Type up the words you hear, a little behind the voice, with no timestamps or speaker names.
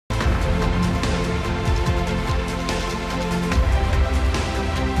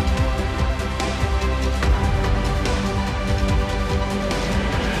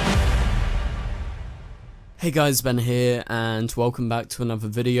Hey guys, Ben here and welcome back to another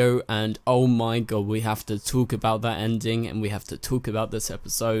video. And oh my god, we have to talk about that ending and we have to talk about this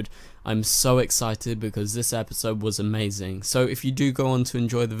episode. I'm so excited because this episode was amazing. So if you do go on to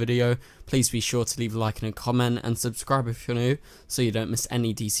enjoy the video, please be sure to leave a like and a comment and subscribe if you're new so you don't miss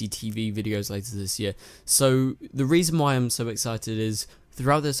any DC TV videos later this year. So the reason why I'm so excited is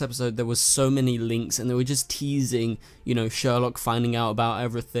throughout this episode there was so many links and they were just teasing, you know, Sherlock finding out about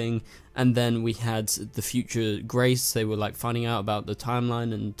everything, and then we had the future Grace. They were like finding out about the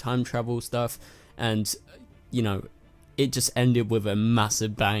timeline and time travel stuff, and you know, it just ended with a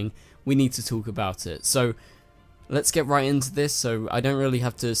massive bang. We need to talk about it. So let's get right into this. So I don't really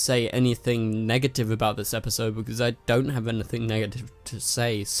have to say anything negative about this episode because I don't have anything negative to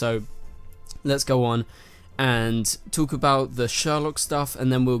say. So let's go on and talk about the Sherlock stuff, and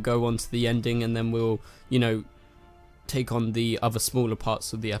then we'll go on to the ending, and then we'll, you know, take on the other smaller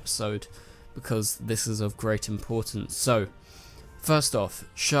parts of the episode because this is of great importance. So first off,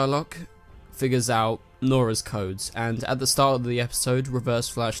 Sherlock figures out Nora's codes, and at the start of the episode Reverse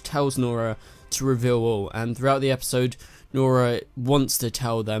Flash tells Nora to reveal all, and throughout the episode Nora wants to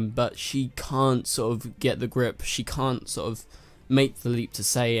tell them but she can't sort of get the grip, she can't sort of make the leap to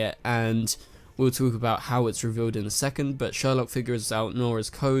say it, and we'll talk about how it's revealed in a second. But Sherlock figures out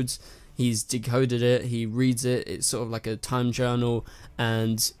Nora's codes. He's decoded it, he reads it, it's sort of like a time journal,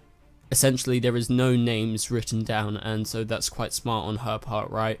 and essentially there is no names written down, and so that's quite smart on her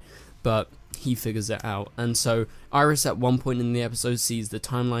part, right? But he figures it out. And so Iris at one point in the episode sees the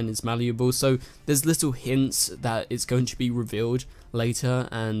timeline is malleable, so there's little hints that it's going to be revealed later,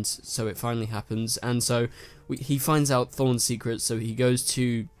 and so it finally happens. And so he finds out Thorne's secret, so he goes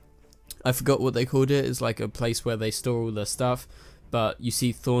to, I forgot what they called it, it's like a place where they store all their stuff, but you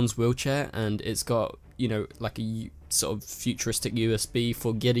see Thorne's wheelchair and it's got, you know, like a sort of futuristic USB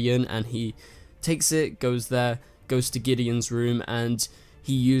for Gideon, and he takes it, goes there, goes to Gideon's room, and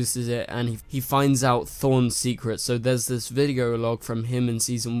he uses it, and he finds out Thorne's secret. So there's this video log from him in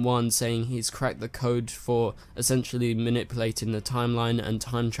season 1 saying he's cracked the code for essentially manipulating the timeline and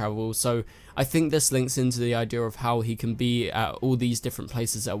time travel. So I think this links into the idea of how he can be at all these different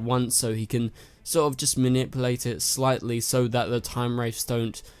places at once, so he can sort of just manipulate it slightly so that the time wraiths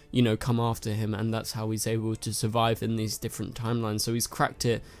don't, you know, come after him, and that's how he's able to survive in these different timelines. So he's cracked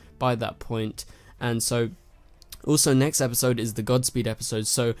it by that point. And so also next episode is the Godspeed episode,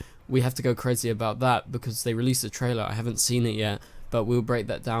 so we have to go crazy about that because they released a trailer. I haven't seen it yet, but we'll break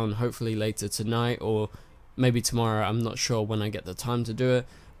that down hopefully later tonight or maybe tomorrow. I'm not sure when I get the time to do it,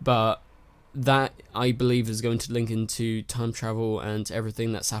 but that I believe is going to link into time travel and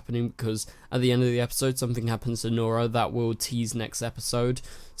everything that's happening, because at the end of the episode something happens to Nora that will tease next episode.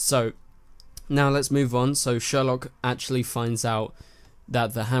 So now let's move on. So Sherlock actually finds out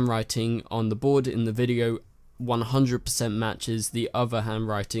that the handwriting on the board in the video 100% matches the other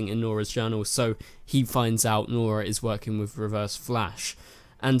handwriting in Nora's journal, so he finds out Nora is working with Reverse Flash.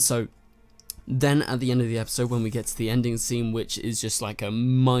 And so then at the end of the episode, when we get to the ending scene, which is just like a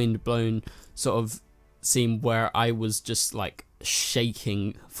mind-blown sort of scene where I was just like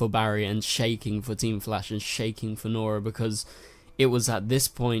shaking for Barry and shaking for Team Flash and shaking for Nora, because it was at this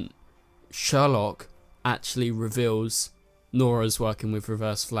point Sherlock actually reveals Nora's working with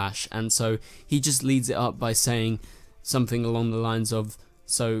Reverse Flash, and so he just leads it up by saying something along the lines of,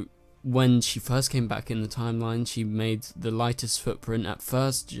 so when she first came back in the timeline, she made the lightest footprint at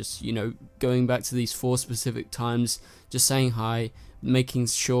first, just, you know, going back to these 4 specific times, just saying hi, making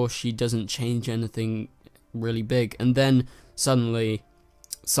sure she doesn't change anything really big, and then suddenly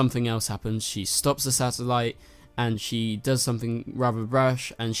something else happens. She stops the satellite and she does something rather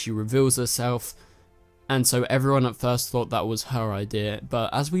brash and she reveals herself. And so everyone at first thought that was her idea,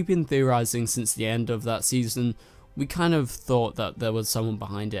 but as we've been theorizing since the end of that season, we kind of thought that there was someone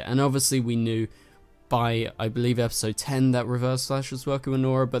behind it. And obviously we knew by, I believe, episode 10 that Reverse Flash was working with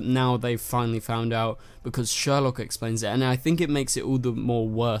Nora, but now they've finally found out because Sherlock explains it. And I think it makes it all the more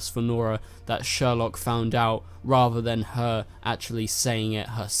worse for Nora that Sherlock found out rather than her actually saying it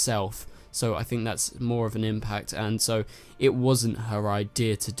herself. So I think that's more of an impact, and so it wasn't her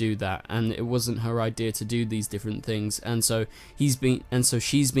idea to do that, and it wasn't her idea to do these different things, and so she's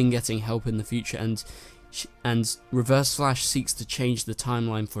been getting help in the future, and Reverse Flash seeks to change the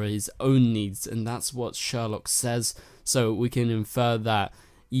timeline for his own needs, and that's what Sherlock says. So we can infer that,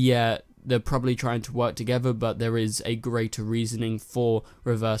 yeah, they're probably trying to work together, but there is a greater reasoning for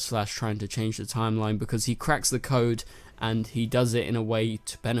Reverse Flash trying to change the timeline, because he cracks the code and he does it in a way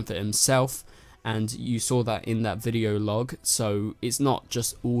to benefit himself, and you saw that in that video log. So it's not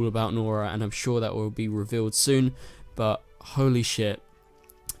just all about Nora, and I'm sure that will be revealed soon, but holy shit,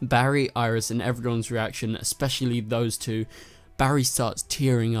 Barry, Iris, and everyone's reaction, especially those two, Barry starts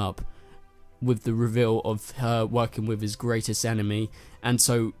tearing up with the reveal of her working with his greatest enemy. And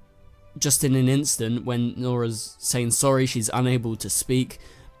so just in an instant, when Nora's saying sorry, she's unable to speak,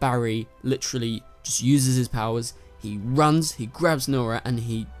 Barry literally just uses his powers. He runs, he grabs Nora, and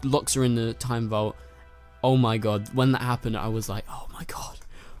he locks her in the time vault. Oh my god, when that happened, I was like, oh my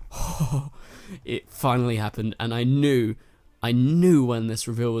god. It finally happened, and I knew when this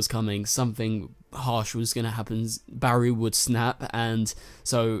reveal was coming, something harsh was going to happen. Barry would snap, and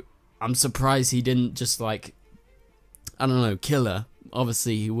so I'm surprised he didn't just, like, I don't know, kill her.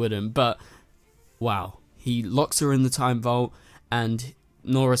 Obviously he wouldn't, but wow. He locks her in the time vault, and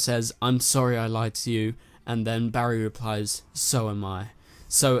Nora says, "I'm sorry I lied to you," and then Barry replies, "So am I."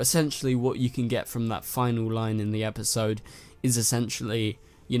 So essentially what you can get from that final line in the episode is essentially,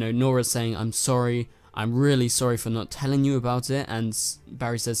 you know, Nora saying, "I'm sorry, I'm really sorry for not telling you about it," and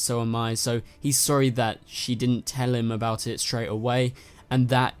Barry says, "So am I." So he's sorry that she didn't tell him about it straight away, and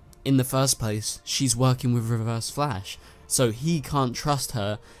that in the first place she's working with Reverse Flash, so he can't trust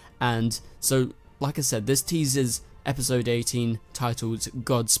her. And so, like I said, this teases episode 18, titled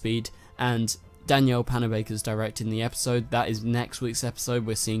Godspeed, and Danielle Panabaker's directing the episode. That is next week's episode.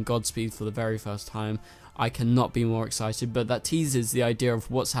 We're seeing Godspeed for the very first time. I cannot be more excited, but that teases the idea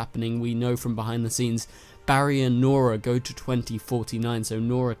of what's happening. We know from behind the scenes, Barry and Nora go to 2049, so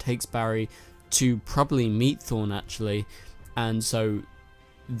Nora takes Barry to probably meet Thawne, actually, and so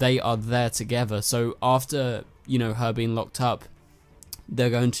they are there together. So after, you know, her being locked up, they're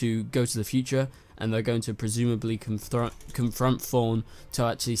going to go to the future, and they're going to presumably confront Thawne to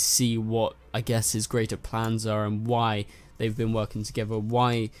actually see what, I guess, his greater plans are and why they've been working together.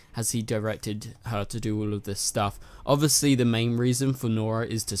 Why has he directed her to do all of this stuff? Obviously the main reason for Nora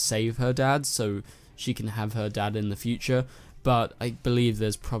is to save her dad, so she can have her dad in the future, but I believe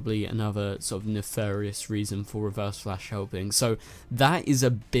there's probably another sort of nefarious reason for Reverse Flash helping. So that is a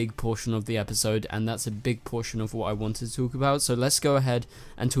big portion of the episode, and that's a big portion of what I wanted to talk about. So let's go ahead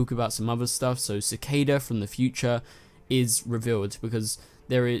and talk about some other stuff. So Cicada from the future is revealed, because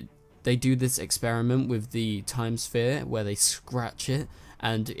they do this experiment with the time sphere where they scratch it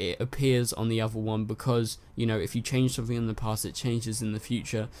and it appears on the other one, because, you know, if you change something in the past, it changes in the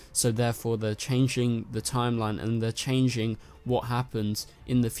future. So therefore they're changing the timeline, and they're changing what happens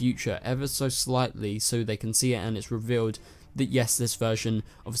in the future ever so slightly so they can see it, and it's revealed that yes, this version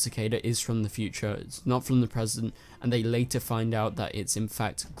of Cicada is from the future, it's not from the present, and they later find out that it's in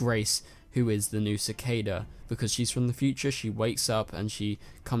fact Grace who is the new Cicada, because she's from the future. She wakes up and she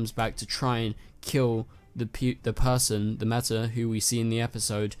comes back to try and kill the person, the Meta, who we see in the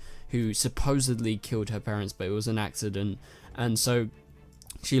episode, who supposedly killed her parents, but it was an accident. And so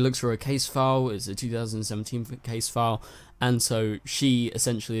she looks for a case file. It's a 2017 case file, and so she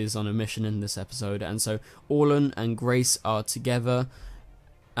essentially is on a mission in this episode. And so Orlan and Grace are together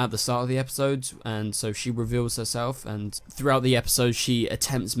at the start of the episode, and so she reveals herself, and throughout the episode she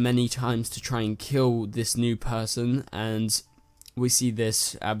attempts many times to try and kill this new person, and we see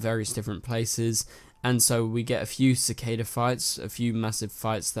this at various different places. And so we get a few Cicada fights, a few massive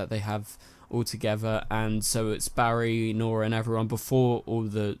fights that they have all together, and so it's Barry, Nora, and everyone before all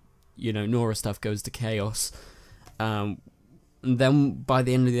the, you know, Nora stuff goes to chaos. And then by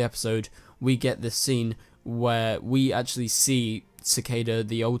the end of the episode we get this scene where we actually see Cicada,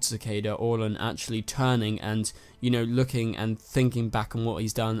 the old Cicada, Orlan, actually turning and, you know, looking and thinking back on what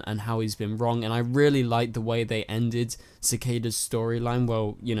he's done and how he's been wrong. And I really like the way they ended Cicada's storyline,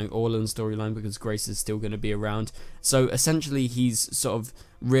 well, you know, Orlan's storyline, because Grace is still going to be around. So essentially he's sort of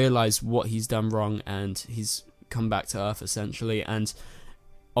realized what he's done wrong, and he's come back to Earth essentially. And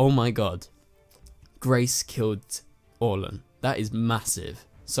oh my god, Grace killed Orlan. That is massive.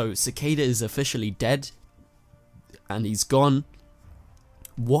 So Cicada is officially dead, and he's gone.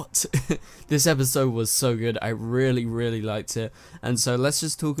 What? This episode was so good. I really liked it. And so let's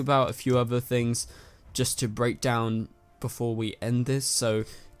just talk about a few other things just to break down before we end this. So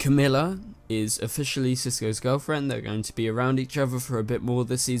Camilla is officially Cisco's girlfriend. They're going to be around each other for a bit more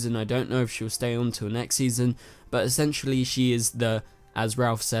this season. I don't know if she'll stay on till next season, but essentially she is the, as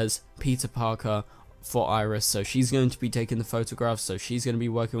Ralph says, Peter Parker for Iris. So she's going to be taking the photographs, so she's going to be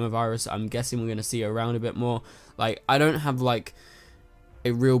working with Iris. I'm guessing we're going to see her around a bit more. Like, I don't have like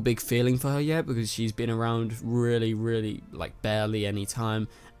a real big feeling for her yet, because she's been around really like barely any time,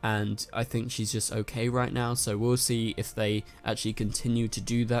 and I think she's just okay right now. So we'll see if they actually continue to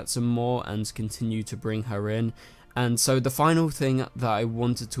do that some more and continue to bring her in. And so the final thing that I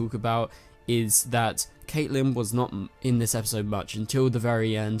want to talk about is that Caitlin was not in this episode much until the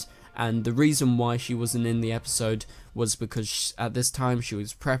very end, and the reason why she wasn't in the episode was because at this time she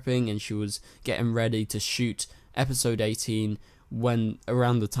was prepping and she was getting ready to shoot episode 18 when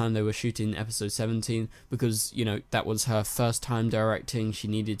around the time they were shooting episode 17, because you know that was her first time directing. She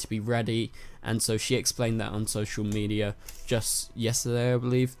needed to be ready, and so she explained that on social media just yesterday, I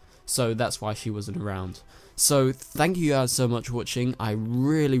believe. So that's why she wasn't around. So thank you guys so much for watching. I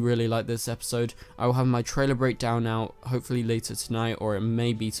really like this episode. I will have my trailer breakdown out hopefully later tonight, or it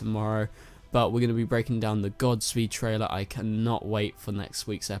may be tomorrow, but we're going to be breaking down the Godspeed trailer. I cannot wait for next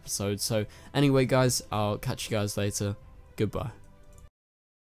week's episode. So anyway guys, I'll catch you guys later. Goodbye.